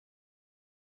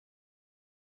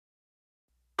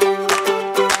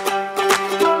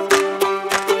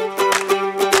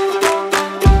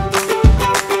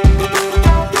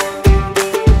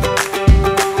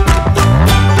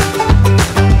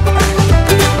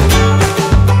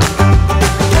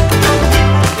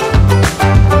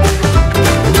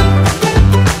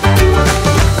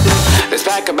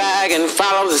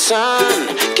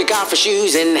off our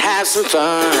shoes and have some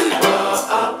fun.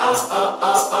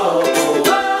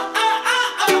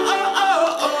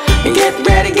 Get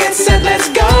ready, get set, let's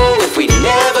go. If we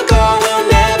never go, we'll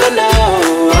never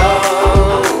know.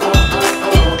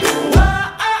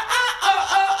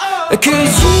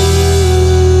 'Cause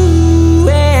you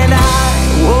and I,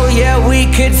 oh yeah, we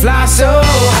could fly so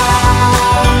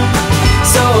high,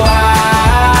 so high.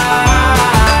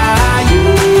 You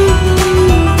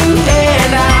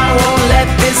and I won't let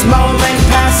this moment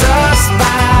pass us by,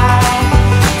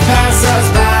 pass us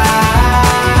by.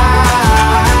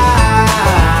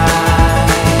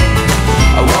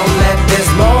 I won't let this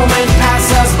moment pass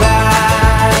us by.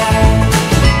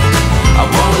 I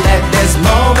won't let this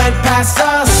moment pass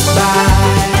us by.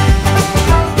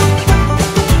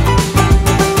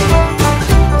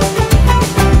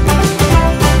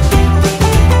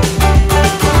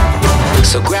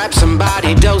 So grab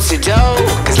somebody, do-si-do,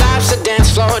 'cause life's a dance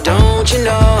floor, don't you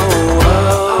know?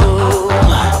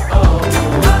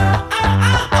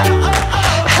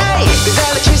 Hey, there's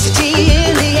electricity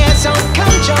in the air, so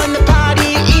come join the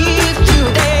party if you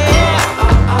dare.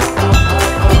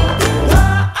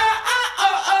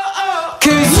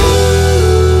 'Cause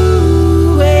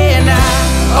you and I,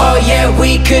 oh yeah,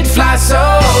 we could fly so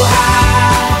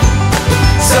high,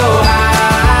 so high.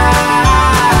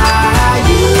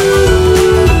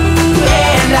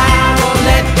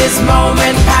 This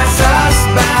moment pass us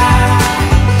by,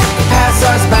 pass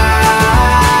us by.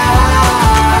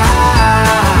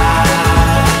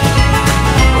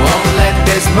 Won't let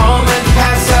this moment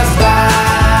pass us by.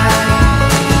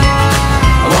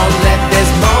 Won't let this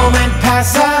moment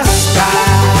pass us by.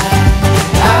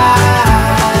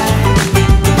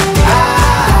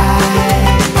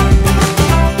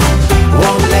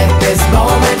 Won't let this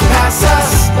moment pass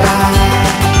us by.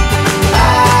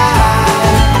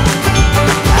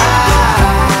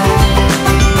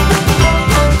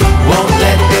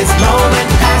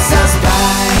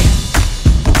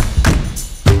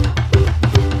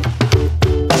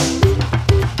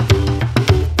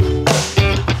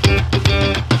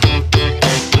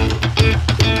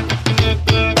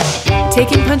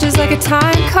 Taking punches like a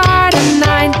time card, a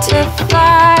 9 to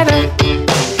 5.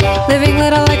 Living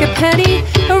little like a penny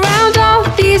around all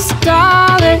these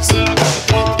dollars.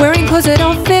 Wearing clothes that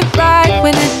don't fit right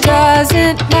when it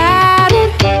doesn't matter.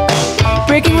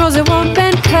 Breaking rules that won't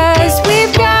bend 'cause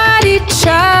we've got each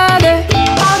other.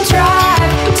 I'll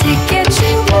drive to get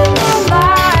you in my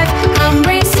life. I'm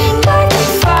racing like a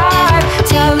 5.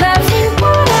 Tell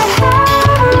everyone I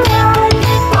have a ride.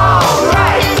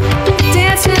 Alright,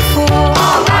 dancing fool.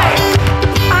 Alright,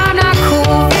 I'm not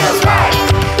cool. Feels right,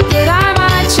 but I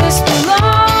might just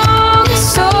belong.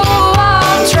 So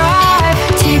I'll drive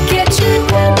to get you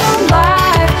in my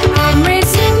life. I'm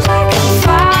racing like a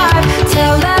 5.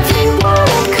 Tell everyone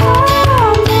I'm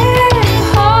coming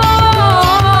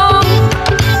home.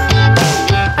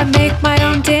 I make my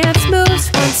own dance moves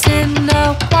once in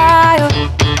a while.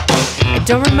 I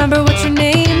don't remember what your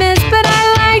name is, but I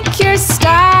like your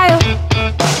style.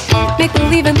 Make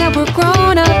believing that we're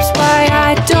grown-ups, why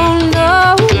I don't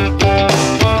know.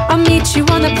 I'll meet you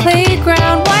on the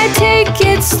playground, why take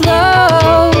it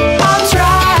slow? I'll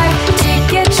try to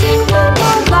get you in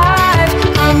my life.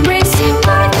 I'm racing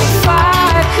like a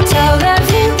 5. Tell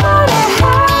everyone I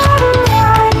have a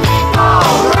ride.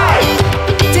 Alright,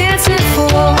 dancing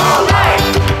fool. Alright,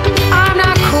 I'm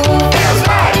not cool. Feels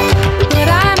right, but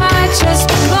I might just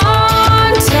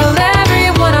belong. Tell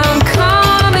everyone I'm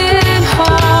coming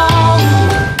home.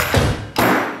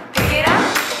 Pick it up,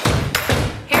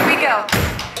 here we go.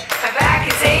 My back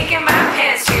is aching, my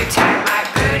pants too tight, my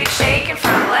booty shaking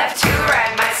from left to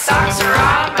right. My socks are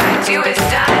on, my do is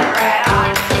done. Right on,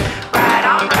 right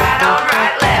on, right on,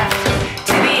 right left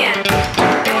to the end.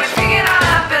 Then we pick it on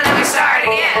up and then we start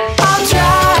again. I'll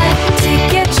try to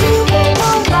get you in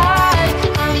my life.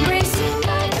 I'm racing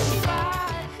like a 5.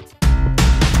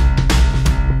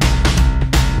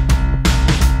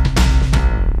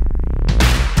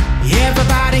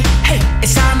 Everybody, hey,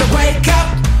 it's time to wake up.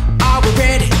 Are we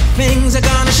ready? Things are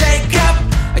gonna shake up.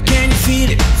 Can you feel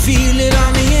it? Feel it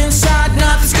on the inside.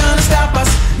 Nothing's gonna stop us.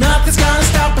 Nothing's gonna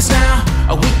stop us now.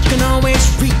 We can always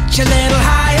reach a little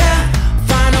higher.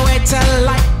 Find a way to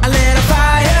light a little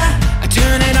fire.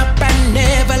 Turn it up and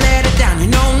never let it down. You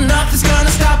know nothing's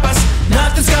gonna stop us.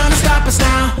 Nothing's gonna stop us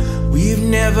now. We've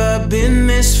never been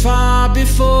this far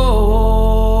before.